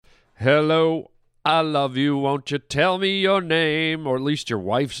Hello, I love you. Won't you tell me your name, or at least your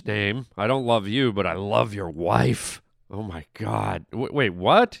wife's name? I don't love you, but I love your wife. Oh, my God. Wait,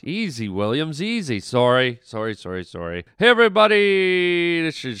 what? Easy, Williams, easy. Sorry. Hey, everybody.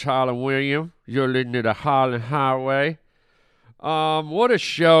 This is Harland Williams. You're listening to the Harland Highway. What a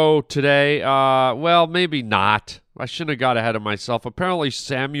show today. Well, maybe not. I shouldn't have got ahead of myself. Apparently,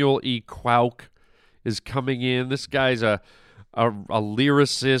 Samuel E. Quoke is coming in. This guy's a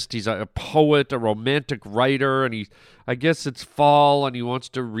lyricist. He's a poet, a romantic writer, and I guess it's fall, and he wants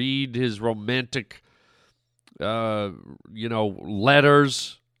to read his romantic, letters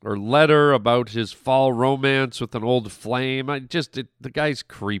or letter about his fall romance with an old flame. The guy's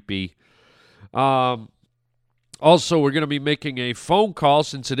creepy. Also, we're going to be making a phone call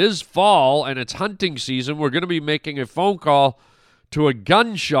since it is fall and it's hunting season. We're going to be making a phone call to a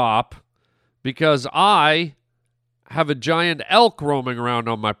gun shop because I have a giant elk roaming around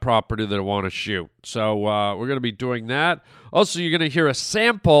on my property that I want to shoot. So we're going to be doing that. Also, you're going to hear a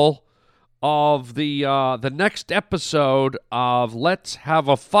sample of the next episode of Let's Have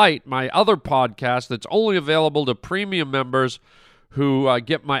a Fight, my other podcast that's only available to premium members who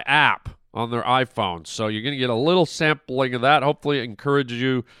get my app on their iPhones. So you're going to get a little sampling of that. Hopefully it encourages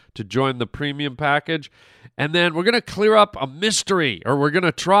you to join the premium package. And then we're going to clear up a mystery, or we're going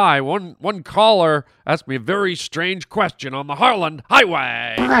to try. One caller asked me a very strange question on the Harland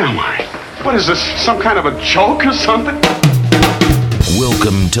Highway. Where am I? What is this, some kind of a joke or something?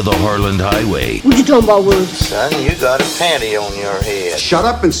 Welcome to the Harland Highway. What you talking about, Willis? Son, you got a panty on your head. Shut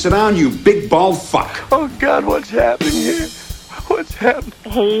up and sit down, you big bald fuck. Oh, God, what's happening here? What's happening?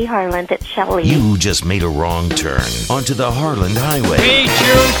 Hey, Harland, it's Shelley. You just made a wrong turn onto the Harland Highway. We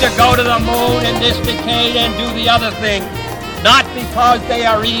choose to go to the moon in this decade and do the other thing. Not because they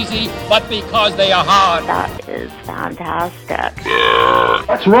are easy, but because they are hard. That is fantastic.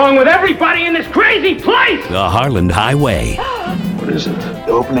 What's wrong with everybody in this crazy place? The Harland Highway. What is it? The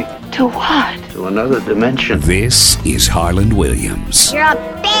opening To what? to another dimension. This is Harland Williams. You're a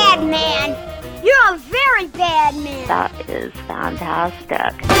bad man. You're a very bad man. That is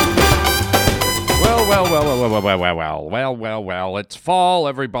fantastic. Well. It's fall,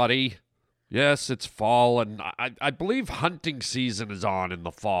 everybody. Yes, it's fall, and I believe hunting season is on in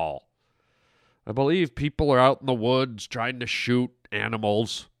the fall. I believe people are out in the woods trying to shoot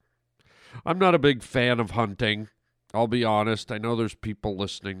animals. I'm not a big fan of hunting. I'll be honest. I know there's people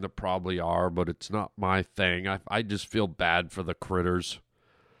listening that probably are, but it's not my thing. I just feel bad for the critters.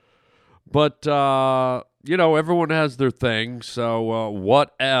 But, everyone has their thing, so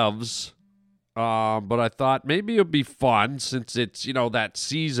whatevs. But I thought maybe it would be fun since it's, that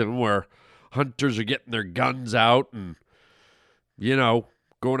season where hunters are getting their guns out and,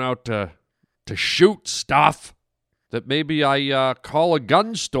 going out to shoot stuff, that maybe I call a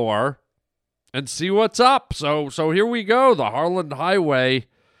gun store and see what's up. So here we go, the Harland Highway,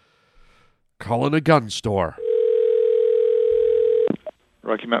 calling a gun store.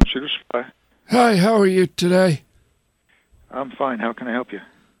 Rocky Mountain Shooter Supply. Hi, how are you today? I'm fine. How can I help you?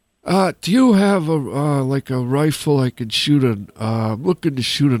 Do you have a rifle I could shoot I'm looking to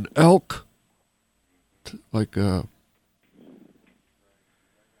shoot an elk.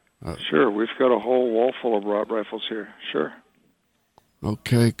 Sure, we've got a whole wall full of rifles here. Sure.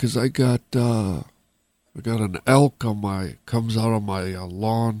 Okay, because I got an elk comes out on my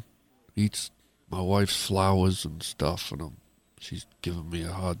lawn, eats my wife's flowers and stuff, and she's giving me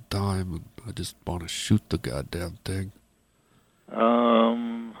a hard time, and I just want to shoot the goddamn thing.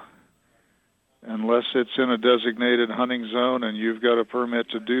 Unless it's in a designated hunting zone and you've got a permit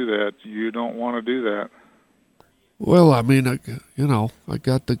to do that, you don't want to do that. Well, I mean, I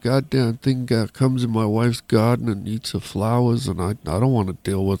got the goddamn thing that comes in my wife's garden and eats the flowers, and I don't want to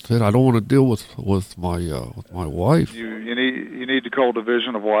deal with it. I don't want to deal with my wife. You need to call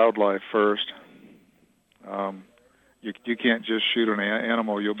Division of Wildlife first. You can't just shoot an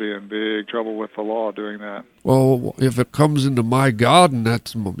animal. You'll be in big trouble with the law doing that. Well, if it comes into my garden,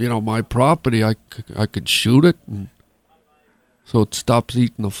 that's my property. I could shoot it, and so it stops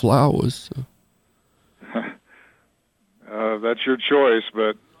eating the flowers. So. That's your choice,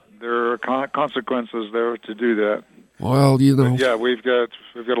 but there are consequences there to do that. Well, But yeah, we've got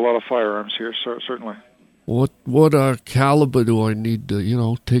a lot of firearms here, certainly. What caliber do I need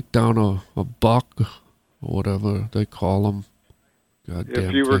to take down a buck or whatever they call them? Goddamn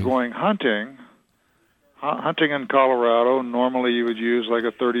if you were thing. going hunting in Colorado, normally you would use like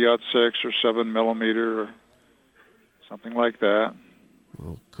a 30-06 or 7mm or something like that.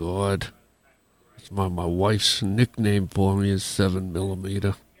 Oh God. My wife's nickname for me is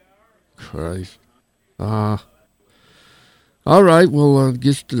 7mm. Christ. All right. Well,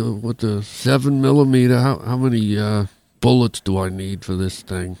 just with the 7mm, how many bullets do I need for this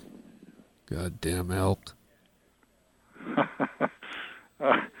thing? Goddamn elk.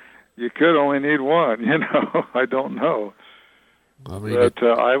 You could only need one, I don't know. I mean, But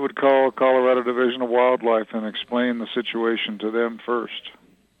I would call Colorado Division of Wildlife and explain the situation to them first.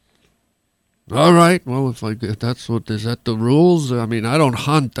 all right. Well, if that's is that the rules? I mean, I don't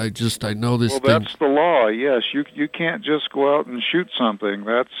hunt. I know this thing. Well, that's the law. Yes, you can't just go out and shoot something.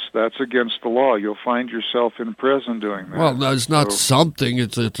 That's against the law. You'll find yourself in prison doing that. Well, no, it's not something.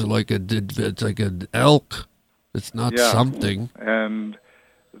 It's like an elk. It's not something. And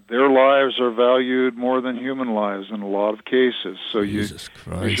their lives are valued more than human lives in a lot of cases. So you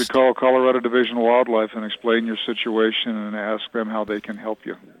should call Colorado Division of Wildlife and explain your situation and ask them how they can help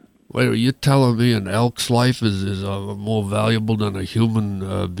you. Wait, are you telling me an elk's life is more valuable than a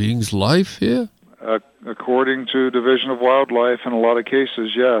human being's life here? According to Division of Wildlife, in a lot of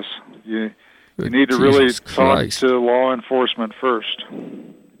cases, yes. You need to really talk to law enforcement first.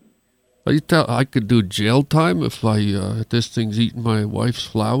 I could do jail time if this thing's eating my wife's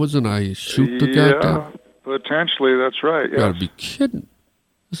flowers and I shoot the guy down? Potentially, that's right, yes. You gotta be kidding.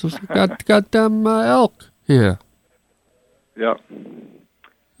 This is goddamn elk here. Yeah.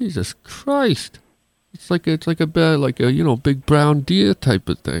 Jesus Christ. It's like a big brown deer type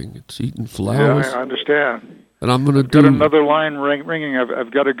of thing. It's eating flowers. Yeah, I understand. And I'm gonna got another line ringing.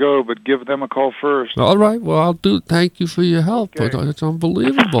 I've got to go, but give them a call first. All right. Well, thank you for your help. Okay. It's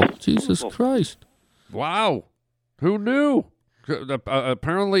unbelievable. Jesus Christ. Wow. Who knew?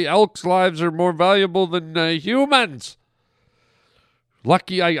 Apparently elks' lives are more valuable than humans.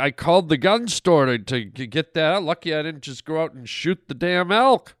 Lucky I called the gun store to get that. Lucky I didn't just go out and shoot the damn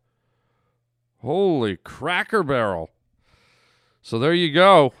elk. Holy cracker barrel. So there you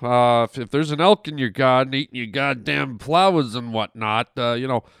go. If there's an elk in your garden eating your goddamn flowers and whatnot,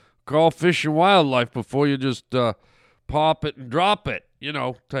 call Fish and Wildlife before you just pop it and drop it,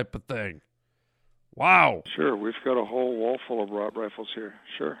 type of thing. Wow. Sure, we've got a whole wall full of rifles here.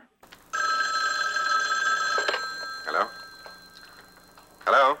 Sure. Hello?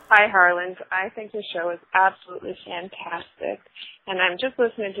 Hello? Hi, Harland. I think your show is absolutely fantastic. And I'm just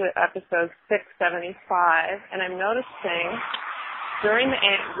listening to episode 675, and I'm noticing during the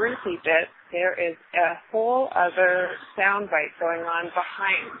Aunt Ruthie bit, there is a whole other soundbite going on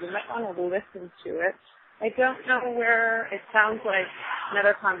behind. You might want to listen to it. I don't know where it sounds like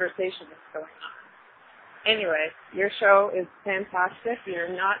another conversation is going on. Anyway, your show is fantastic.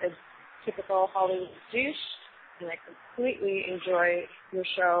 You're not a typical Hollywood douche, and I completely enjoy your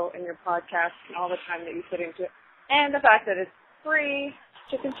show and your podcast and all the time that you put into it. And the fact that it's free.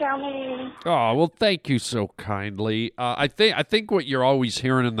 Chicken chow mein. Oh, well, thank you so kindly. I think what you're always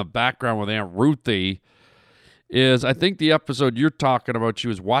hearing in the background with Aunt Ruthie is, I think the episode you're talking about, she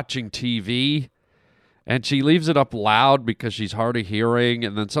was watching TV, and she leaves it up loud because she's hard of hearing,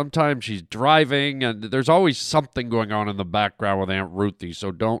 and then sometimes she's driving, and there's always something going on in the background with Aunt Ruthie.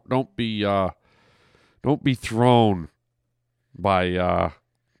 So don't be thrown by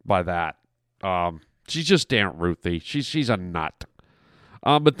that. She's just Aunt Ruthie. She's a nut.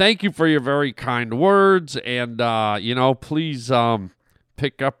 But thank you for your very kind words, and please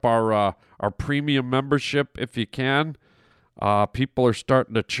pick up our premium membership if you can. People are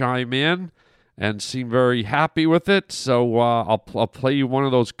starting to chime in and seem very happy with it. So I'll play you one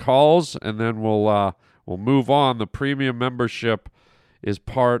of those calls, and then we'll move on. The premium membership is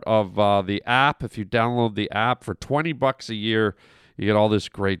part of the app. If you download the app for $20 a year, you get all this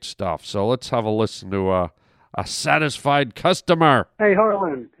great stuff. So let's have a listen to a satisfied customer. Hey,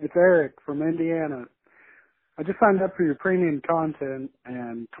 Harland, it's Eric from Indiana. I just signed up for your premium content,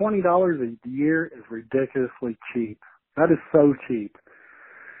 and $20 a year is ridiculously cheap. That is so cheap.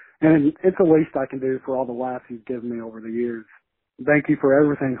 And it's a waste I can do for all the laughs you've given me over the years. Thank you for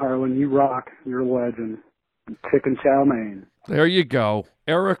everything, Harland. You rock. You're a legend. Chicken chow mein. There you go.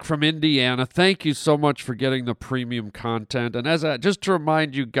 Eric from Indiana, thank you so much for getting the premium content. And just to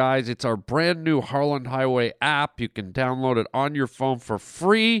remind you guys, it's our brand new Harland Highway app. You can download it on your phone for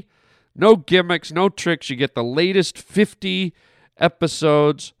free. No gimmicks, no tricks. You get the latest 50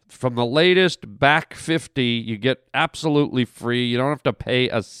 episodes from the latest back 50. You get absolutely free. You don't have to pay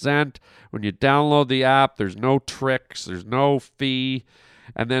a cent. When you download the app, there's no tricks. There's no fee.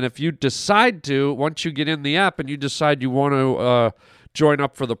 And then if you decide to, once you get in the app and you decide you want to join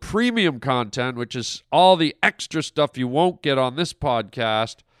up for the premium content, which is all the extra stuff you won't get on this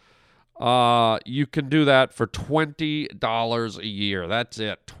podcast, you can do that for $20 a year. That's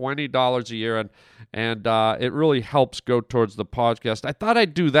it, $20 a year. And it really helps go towards the podcast. I thought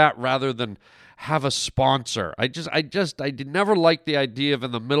I'd do that rather than have a sponsor. I did never like the idea of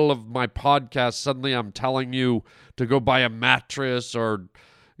in the middle of my podcast, suddenly I'm telling you to go buy a mattress or,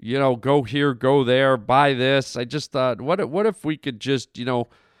 go here, go there, buy this. I just thought, what if we could just,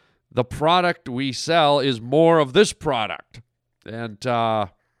 the product we sell is more of this product. And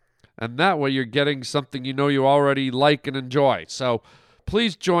that way you're getting something you already like and enjoy. So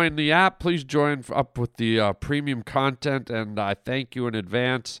please join the app. Please join up with the premium content, and I thank you in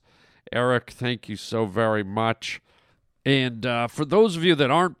advance. Eric, thank you so very much. And for those of you that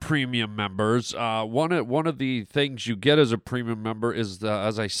aren't premium members, one of the things you get as a premium member is,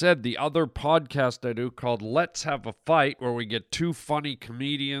 as I said, the other podcast I do called Let's Have a Fight, where we get two funny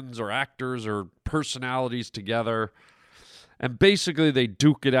comedians or actors or personalities together. And basically they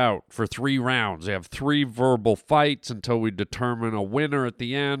duke it out for 3 rounds. They have 3 verbal fights until we determine a winner at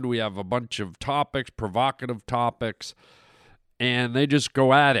the end. We have a bunch of topics, provocative topics, and they just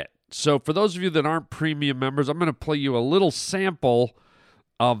go at it. So for those of you that aren't premium members, I'm going to play you a little sample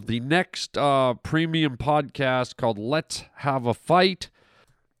of the next premium podcast called Let's Have a Fight.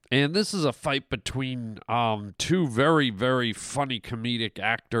 And this is a fight between 2 very, very funny comedic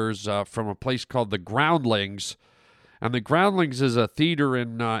actors from a place called The Groundlings. And The Groundlings is a theater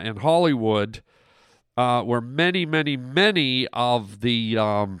in Hollywood where many, many, many of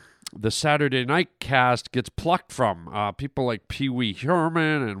the Saturday night cast gets plucked from. People like Pee Wee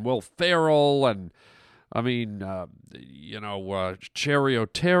Herman and Will Ferrell and, Cherry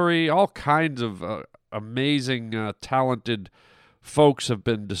O'Terry, all kinds of amazing, talented folks have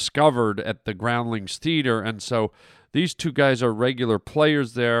been discovered at the Groundlings Theater. And so these 2 guys are regular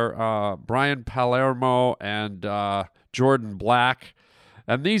players there, Brian Palermo and Jordan Black.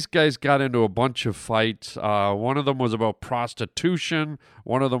 And these guys got into a bunch of fights. One of them was about prostitution.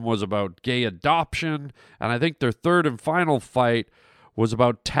 One of them was about gay adoption. And I think their third and final fight was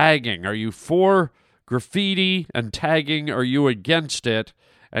about tagging. Are you for graffiti and tagging? Are you against it?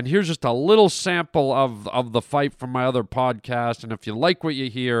 And here's just a little sample of the fight from my other podcast. And if you like what you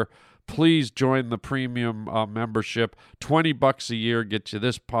hear, please join the premium membership. $20 a year gets you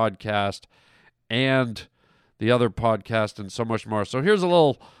this podcast and the other podcast and so much more. So here's a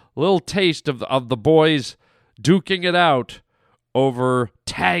little taste of the boys duking it out over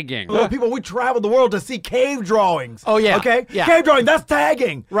tagging. Well, people, we travel the world to see cave drawings. Oh, yeah. Okay? Yeah. Cave drawing, that's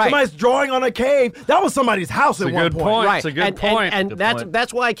tagging. Right. Somebody's drawing on a cave. That was somebody's house at one point. Right. It's a good point. And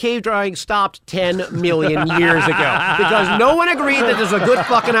that's why cave drawing stopped 10 million years ago. Because no one agreed that this was a good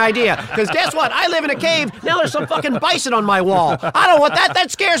fucking idea. Because guess what? I live in a cave. Now there's some fucking bison on my wall. I don't want that.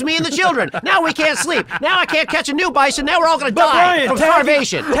 That scares me and the children. Now we can't sleep. Now I can't catch a new bison. Now we're all going to die from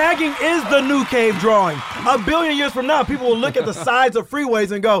starvation. Tagging is the new cave drawing. 1 billion years from now, people will look at the sides of freeways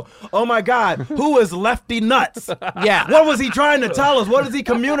and go, oh my God, who is Lefty Nuts? Yeah. What was he trying to tell us? What is he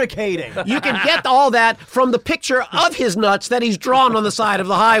communicating? You can get all that from the picture of his nuts that he's drawn on the side of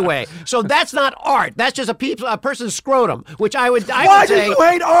the highway. So that's not art. That's just a person's scrotum, which I would say. Why do you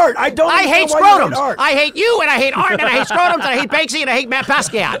hate art? I hate scrotums. I hate you, and I hate art, and I hate scrotums, and I hate Banksy, and I hate Matt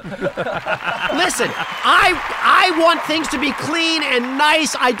Pascal. Listen, I want things to be clean and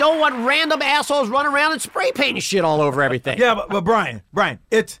nice. I don't want random assholes running around and spray painting shit all over everything. Yeah, but Brian,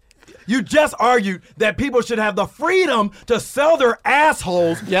 you just argued that people should have the freedom to sell their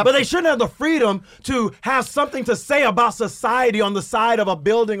assholes, but they shouldn't have the freedom to have something to say about society on the side of a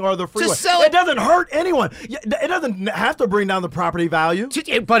building or the freeway. It doesn't hurt anyone. It doesn't have to bring down the property value.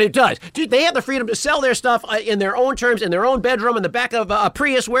 But it does. Dude, they have the freedom to sell their stuff in their own terms, in their own bedroom, in the back of a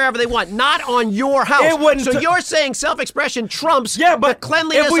Prius, wherever they want, not on your house. So you're saying self-expression trumps the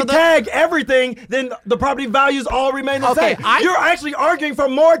cleanliness if we of the... tag everything, then the property values all remain the same. You're actually arguing for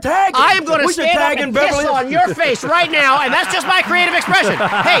more tagging. I am going to stand up and piss on your face right now, and that's just my creative expression.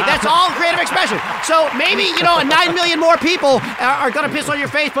 Hey, that's all creative expression. So maybe, 9 million more people are going to piss on your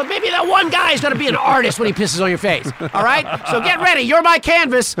face, but maybe that one guy is going to be an artist when he pisses on your face. All right? So get ready. You're my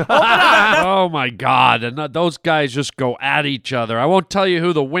canvas. Open up. Oh, my God. And those guys just go at each other. I won't tell you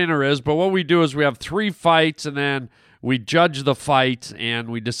who the winner is, but what we do is we have 3 fights, and then we judge the fights, and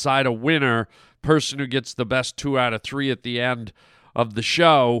we decide a winner. Person who gets the best 2 out of 3 at the end of the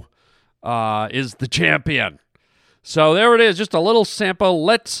show is the champion. So there it is, just a little sample.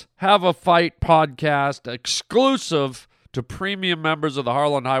 Let's Have a Fight podcast, exclusive to premium members of the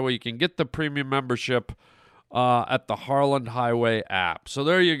Harland Highway. You can get the premium membership at the Harland Highway app. So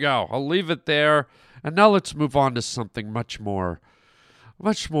there you go. I'll leave it there. And now let's move on to something much more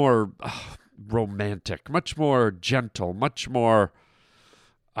romantic, much more gentle, much more,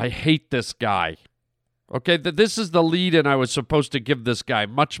 I hate this guy. Okay, this is the lead-in I was supposed to give this guy.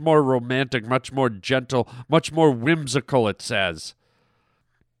 Much more romantic, much more gentle, much more whimsical, it says.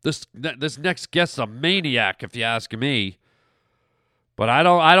 This next guest's a maniac, if you ask me. But I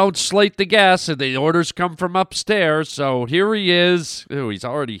don't slate the guests, and the orders come from upstairs. So here he is. Ooh, he's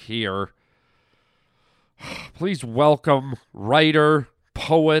already here. Please welcome writer,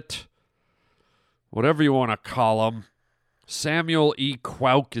 poet, whatever you want to call him. Samuel E.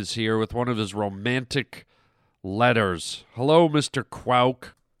 Quoke is here with one of his romantic letters. Hello, Mr.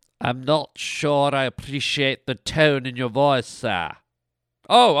 Quoke. I'm not sure I appreciate the tone in your voice, sir.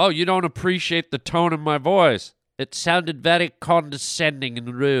 Oh, you don't appreciate the tone in my voice. It sounded very condescending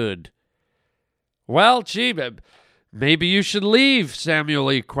and rude. Well, gee, maybe you should leave,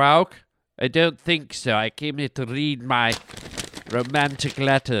 Samuel E. Quoke. I don't think so. I came here to read my romantic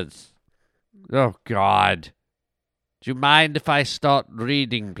letters. Oh, God. Do you mind if I start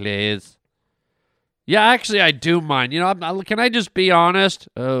reading, please? Yeah, actually, I do mind. Can I just be honest?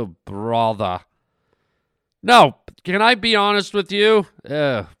 Oh, brother. No, can I be honest with you?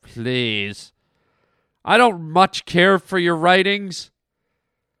 Oh, please. I don't much care for your writings.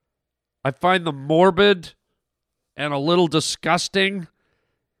 I find them morbid and a little disgusting.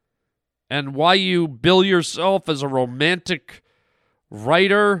 And why you bill yourself as a romantic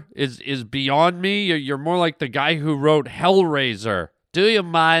writer is beyond me. You're more like the guy who wrote Hellraiser. Do you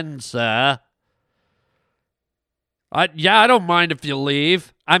mind, sir? I don't mind if you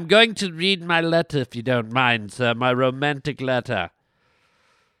leave. I'm going to read my letter if you don't mind, sir. My romantic letter.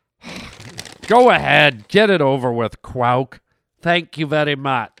 Go ahead. Get it over with, Quoke. Thank you very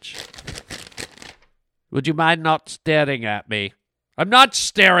much. Would you mind not staring at me? I'm not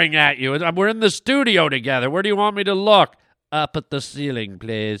staring at you. We're in the studio together. Where do you want me to look? Up at the ceiling,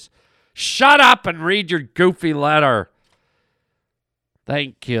 please. Shut up and read your goofy letter.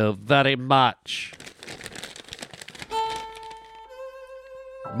 Thank you very much.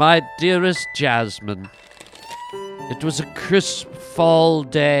 My dearest Jasmine, it was a crisp fall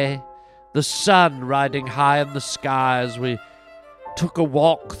day, the sun riding high in the sky as we took a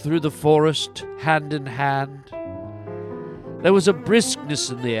walk through the forest, hand in hand. There was a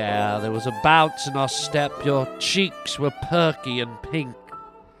briskness in the air, there was a bounce in our step, your cheeks were perky and pink.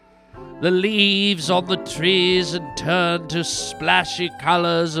 The leaves on the trees had turned to splashy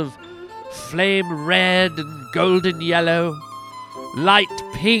colors of flame red and golden yellow, light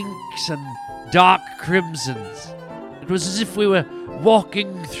pinks and dark crimsons. It was as if we were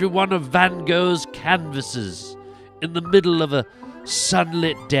walking through one of Van Gogh's canvases in the middle of a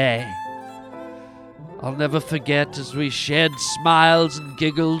sunlit day. I'll never forget as we shared smiles and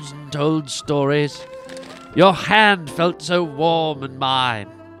giggles and told stories. Your hand felt so warm in mine,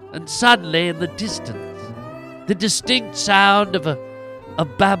 and suddenly in the distance, the distinct sound of a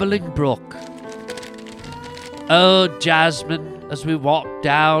babbling brook. Oh, Jasmine, as we walked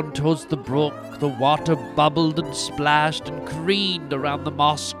down towards the brook, the water bubbled and splashed and careened around the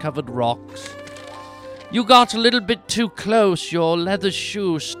moss-covered rocks. You got a little bit too close, your leather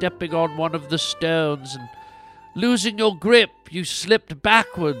shoe stepping on one of the stones, and losing your grip, you slipped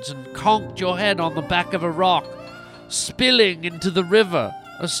backwards and conked your head on the back of a rock, spilling into the river,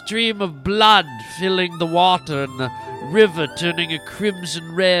 a stream of blood filling the water and the river turning a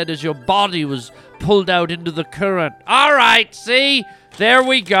crimson red as your body was pulled out into the current. All right, see? There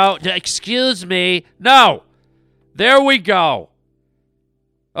we go. Excuse me. No. There we go.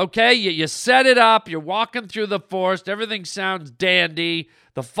 Okay, you set it up, you're walking through the forest, everything sounds dandy,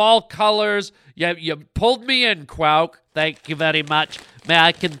 the fall colors, you pulled me in, Quoke. Thank you very much. May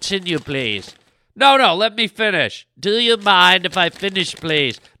I continue, please? No, let me finish. Do you mind if I finish,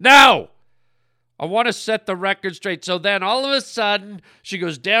 please? No! I want to set the record straight. So then all of a sudden, she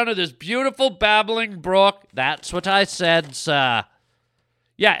goes down to this beautiful babbling brook. That's what I said, sir.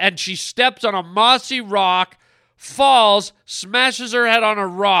 Yeah, and she steps on a mossy rock, falls, smashes her head on a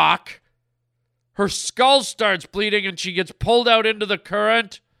rock. Her skull starts bleeding and she gets pulled out into the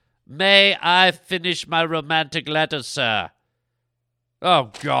current. May I finish my romantic letter, sir?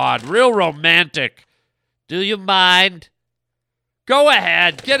 Oh, God, real romantic. Do you mind? Go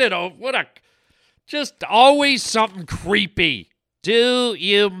ahead, get it over. Just always something creepy. Do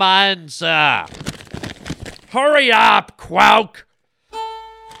you mind, sir? Hurry up, Quoke.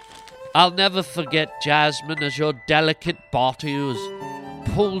 I'll never forget, Jasmine, as your delicate body was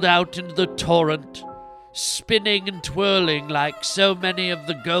pulled out into the torrent, spinning and twirling like so many of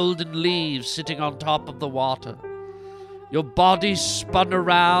the golden leaves sitting on top of the water. Your body spun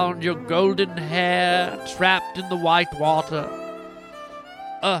around, your golden hair trapped in the white water.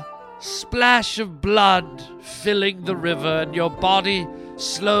 A splash of blood filling the river, and your body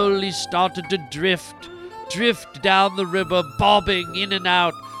slowly started to drift down the river, bobbing in and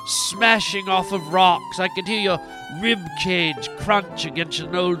out, smashing off of rocks. I could hear your rib cage crunch against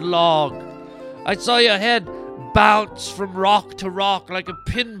an old log. I saw your head bounce from rock to rock like a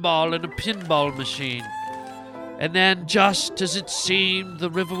pinball in a pinball machine. And then, just as it seemed the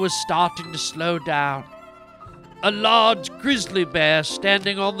river was starting to slow down, a large grizzly bear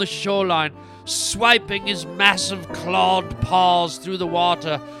standing on the shoreline, swiping his massive clawed paws through the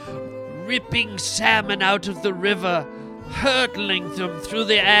water, ripping salmon out of the river, hurtling them through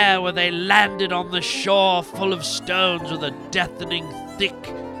the air where they landed on the shore full of stones with a deafening,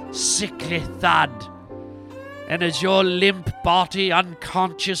 thick, sickly thud. And as your limp body,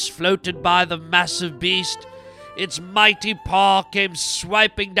 unconscious, floated by the massive beast, its mighty paw came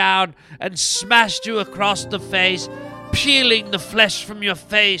swiping down and smashed you across the face, peeling the flesh from your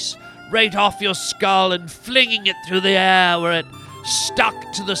face right off your skull and flinging it through the air where it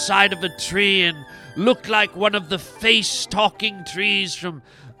stuck to the side of a tree and looked like one of the face-talking trees from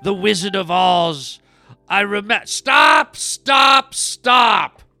The Wizard of Oz. I remember... Stop!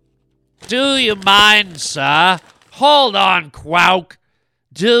 Do you mind, sir? Hold on, Quoke.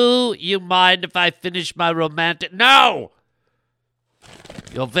 Do you mind if I finish my romantic... No!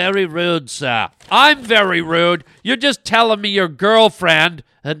 You're very rude, sir. I'm very rude. You're just telling me your girlfriend,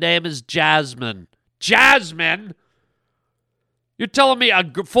 her name is Jasmine. Jasmine? You're telling me a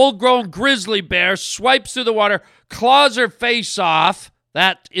full-grown grizzly bear swipes through the water, claws her face off.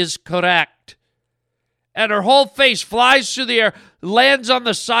 That is correct. And her whole face flies through the air, lands on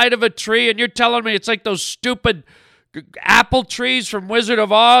the side of a tree, and you're telling me it's like those stupid apple trees from Wizard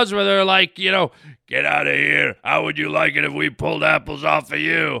of Oz where they're like, you know, get out of here. How would you like it if we pulled apples off of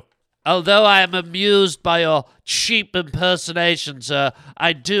you? Although I am amused by your cheap impersonation, sir,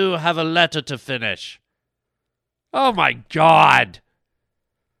 I do have a letter to finish. Oh, my God.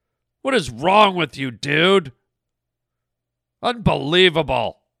 What is wrong with you, dude?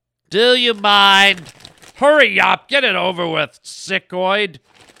 Unbelievable. Do you mind? Hurry up. Get it over with, sickoid.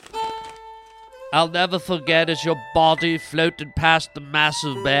 I'll never forget as your body floated past the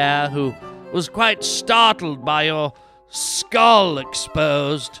massive bear, who was quite startled by your skull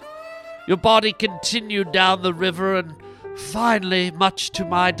exposed. Your body continued down the river, and finally, much to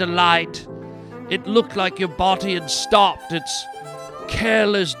my delight, it looked like your body had stopped its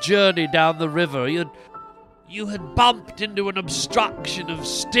careless journey down the river. You had bumped into an obstruction of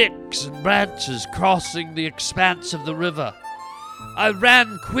sticks and branches crossing the expanse of the river. I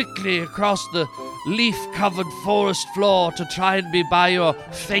ran quickly across the leaf-covered forest floor to try and be by your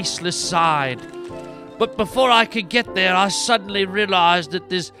faceless side. But before I could get there, I suddenly realized that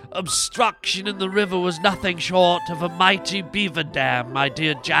this obstruction in the river was nothing short of a mighty beaver dam, my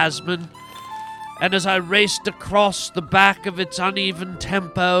dear Jasmine. And as I raced across the back of its uneven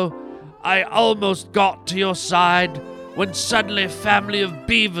tempo, I almost got to your side when suddenly a family of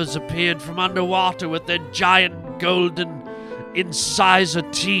beavers appeared from underwater with their giant golden incisor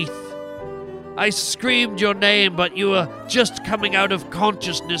teeth. I screamed your name, but you were just coming out of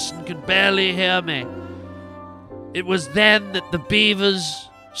consciousness and could barely hear me. It was then that the beavers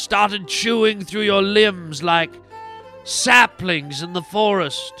started chewing through your limbs like saplings in the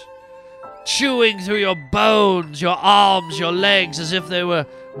forest, chewing through your bones, your arms, your legs, as if they were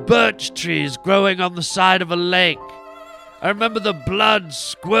birch trees growing on the side of a lake. I remember the blood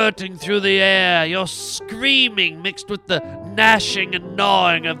squirting through the air, your screaming mixed with the gnashing and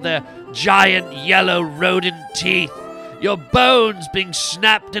gnawing of their giant yellow rodent teeth, your bones being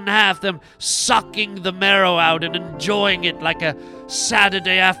snapped in half, them sucking the marrow out and enjoying it like a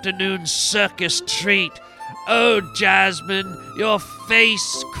Saturday afternoon circus treat. Oh, Jasmine, your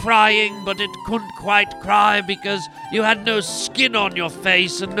face crying, but it couldn't quite cry because you had no skin on your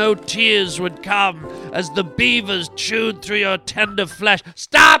face and no tears would come as the beavers chewed through your tender flesh.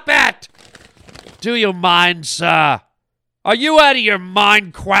 Stop it! Do you mind, sir? Are you out of your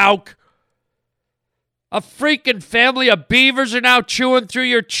mind, Quoke? A freaking family of beavers are now chewing through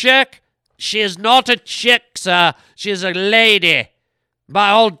your chick? She is not a chick, sir. She is a lady. By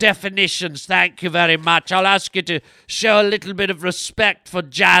all definitions, thank you very much. I'll ask you to show a little bit of respect for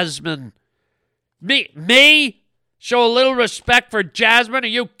Jasmine. Me? Show a little respect for Jasmine? Are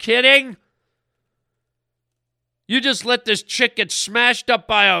you kidding? You just let this chick get smashed up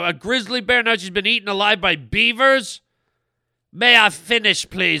by a grizzly bear. Now she's been eaten alive by beavers? May I finish,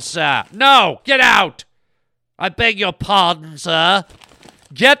 please, sir? No, get out. I beg your pardon, sir.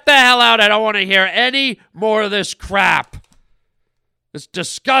 Get the hell out. I don't want to hear any more of this crap. It's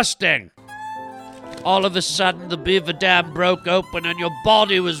disgusting. All of a sudden, the beaver dam broke open and your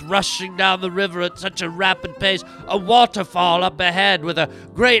body was rushing down the river at such a rapid pace. A waterfall up ahead with a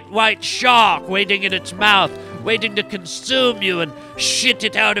great white shark waiting in its mouth, waiting to consume you and shit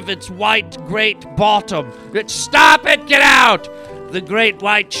it out of its white great bottom. Stop it! Get out! The great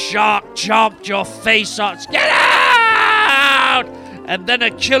white shark chomped your face off. Get out! And then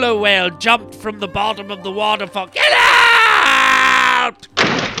a killer whale jumped from the bottom of the waterfall. Get out!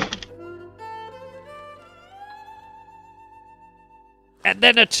 And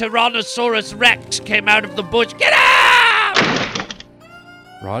then a Tyrannosaurus Rex came out of the bush. Get out!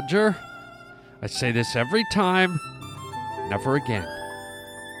 Roger, I say this every time. Never again.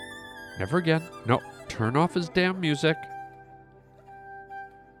 Never again. No, turn off his damn music.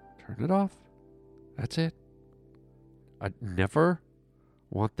 Turn it off. That's it. I never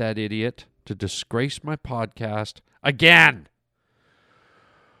want that idiot to disgrace my podcast again.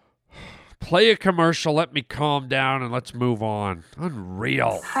 Play a commercial, let me calm down, and let's move on.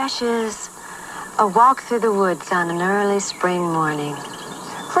 Unreal. Fresh is a walk through the woods on an early spring morning.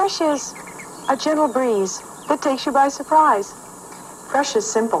 Fresh is a gentle breeze that takes you by surprise. Fresh is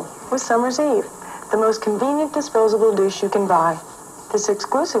simple with Summer's Eve, the most convenient disposable douche you can buy. This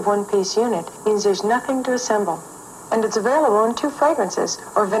exclusive one-piece unit means there's nothing to assemble. And it's available in 2 fragrances,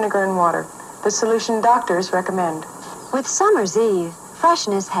 or vinegar and water, the solution doctors recommend. With Summer's Eve,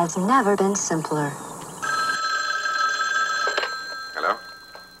 freshness has never been simpler. Hello?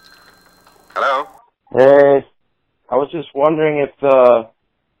 Hello? Hey, I was just wondering if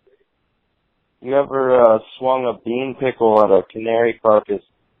you ever swung a bean pickle at a canary carcass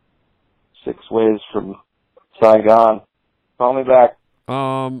 6 ways from Saigon. Call me back.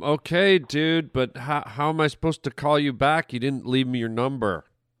 Okay, dude, but how am I supposed to call you back? You didn't leave me your number.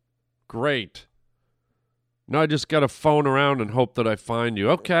 Great. Now I just got to phone around and hope that I find you.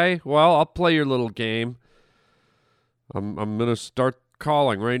 Okay, well, I'll play your little game. I'm going to start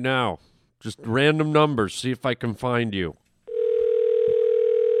calling right now. Just random numbers, see if I can find you.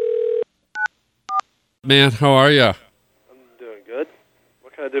 Man, how are you? I'm doing good.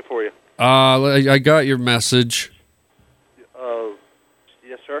 What can I do for you? I got your message.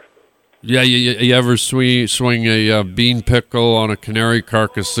 Yes, sir. Yeah, you ever swing a bean pickle on a canary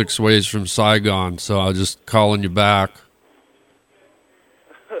carcass 6 ways from Saigon, so I was just calling you back.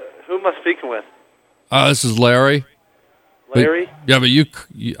 Who am I speaking with? This is Larry. Larry? But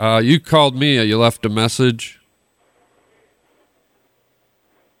you called me. You left a message.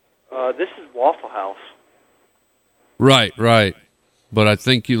 This is Waffle House. Right. But I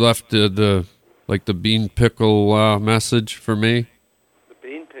think you left the bean pickle message for me. The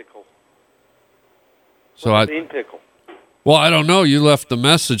bean pickle. So bean pickle? Well, I don't know. You left the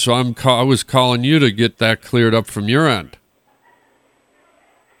message, so I was calling you to get that cleared up from your end.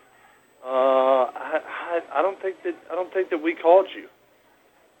 I don't think that we called you.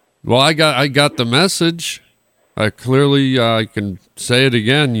 Well, I got the message. I can say it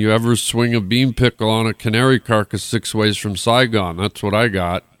again. You ever swing a bean pickle on a canary carcass 6 ways from Saigon? That's what I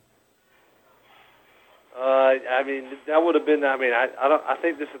got. I mean, that would have been. I mean, I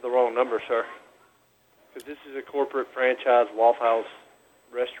think this is the wrong number, sir. Because this is a corporate franchise Waffle House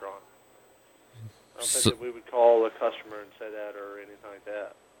restaurant. I don't think that we would call a customer and say that or anything like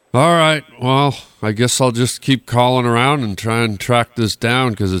that. All right. Well, I guess I'll just keep calling around and try and track this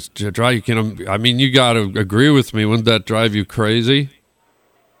down because it's dry. You got to agree with me. Wouldn't that drive you crazy?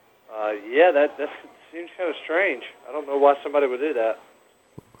 Yeah, that seems kind of strange. I don't know why somebody would do that.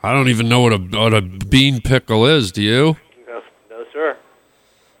 I don't even know what a bean pickle is. Do you? No, sir.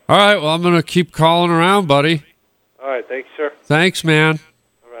 All right. Well, I'm going to keep calling around, buddy. All right. Thank you, sir. Thanks, man.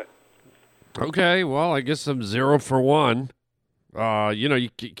 All right. Okay. Well, I guess I'm 0 for 1. You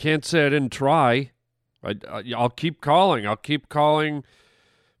can't say I didn't try. I'll keep calling. I'll keep calling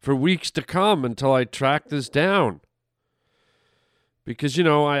for weeks to come until I track this down. Because,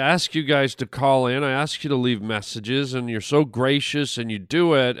 I ask you guys to call in. I ask you to leave messages, and you're so gracious, and you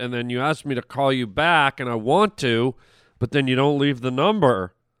do it, and then you ask me to call you back, and I want to, but then you don't leave the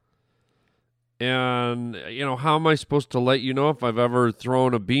number. And, how am I supposed to let you know if I've ever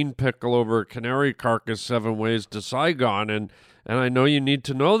thrown a bean pickle over a canary carcass 7 ways to Saigon? And I know you need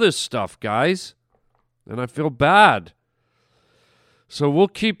to know this stuff, guys. And I feel bad. So we'll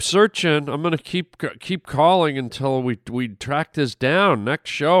keep searching. I'm going to keep calling until we track this down. Next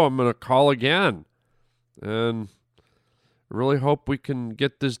show, I'm going to call again. And I really hope we can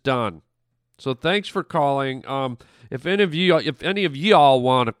get this done. So thanks for calling. If any of y'all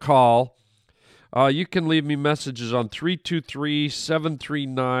want to call, you can leave me messages on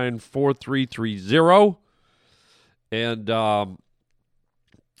 323-739-4330. And, I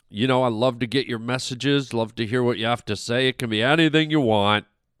love to get your messages, love to hear what you have to say. It can be anything you want,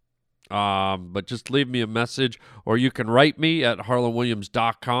 but just leave me a message. Or you can write me at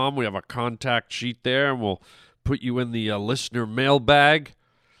harlandwilliams.com. We have a contact sheet there, and we'll put you in the listener mailbag.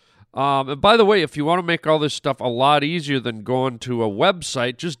 And by the way, if you want to make all this stuff a lot easier than going to a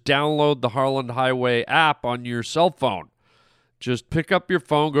website, just download the Harland Highway app on your cell phone. Just pick up your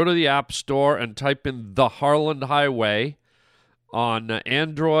phone, go to the App Store, and type in the Harland Highway on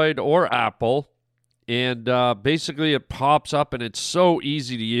Android or Apple. And basically it pops up, and it's so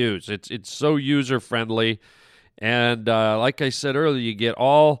easy to use. It's so user-friendly. And like I said earlier, you get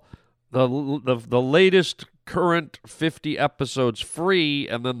all the latest current 50 episodes free,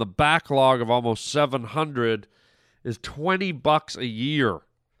 and then the backlog of almost 700 is $20 a year.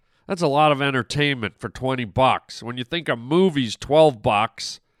 That's a lot of entertainment for $20. When you think a movie's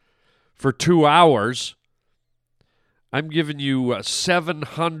 $12 for 2 hours, I'm giving you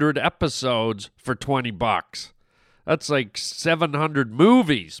 700 episodes for $20. That's like 700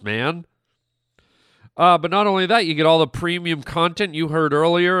 movies, man. But not only that, you get all the premium content you heard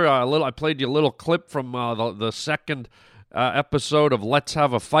earlier. I played you a little clip from the second episode of Let's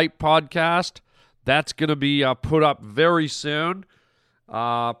Have a Fight podcast. That's going to be put up very soon,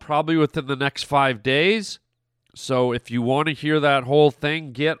 probably within the next 5 days. So if you want to hear that whole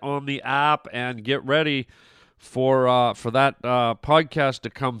thing, get on the app and get ready for that podcast to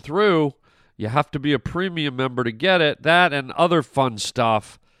come through. You have to be a premium member to get it. That and other fun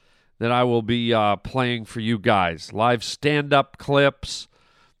stuff that I will be playing for you guys. Live stand-up clips,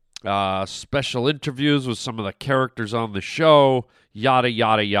 special interviews with some of the characters on the show, yada,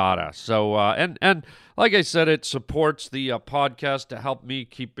 yada, yada. So, and like I said, it supports the podcast to help me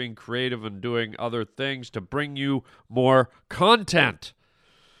keep being creative and doing other things to bring you more content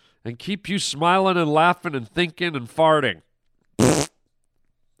and keep you smiling and laughing and thinking and farting.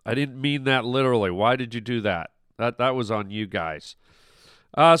 I didn't mean that literally. Why did you do that? That was on you guys.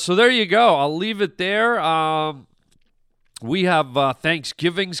 So there you go. I'll leave it there. We have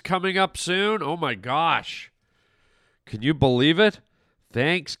Thanksgiving's coming up soon. Oh, my gosh. Can you believe it?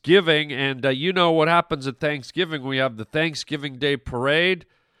 Thanksgiving. And you know what happens at Thanksgiving. We have the Thanksgiving Day Parade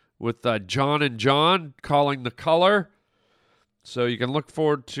with John and John calling the color. So you can look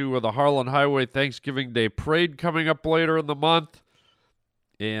forward to the Harland Highway Thanksgiving Day Parade coming up later in the month.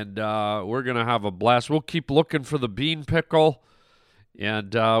 And we're going to have a blast. We'll keep looking for the bean pickle.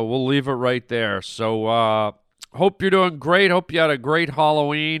 And we'll leave it right there. So hope you're doing great. Hope you had a great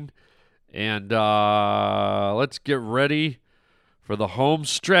Halloween. And let's get ready for the home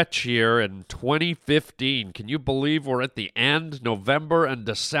stretch here in 2015. Can you believe we're at the end, November and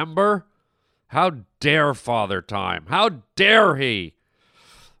December? How dare Father Time? How dare he?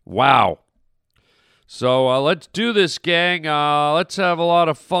 Wow. So let's do this, gang. Let's have a lot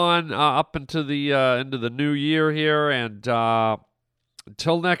of fun up into the new year here. And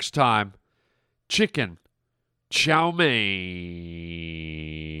until next time, chicken chow mein,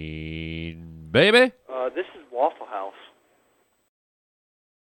 baby. This is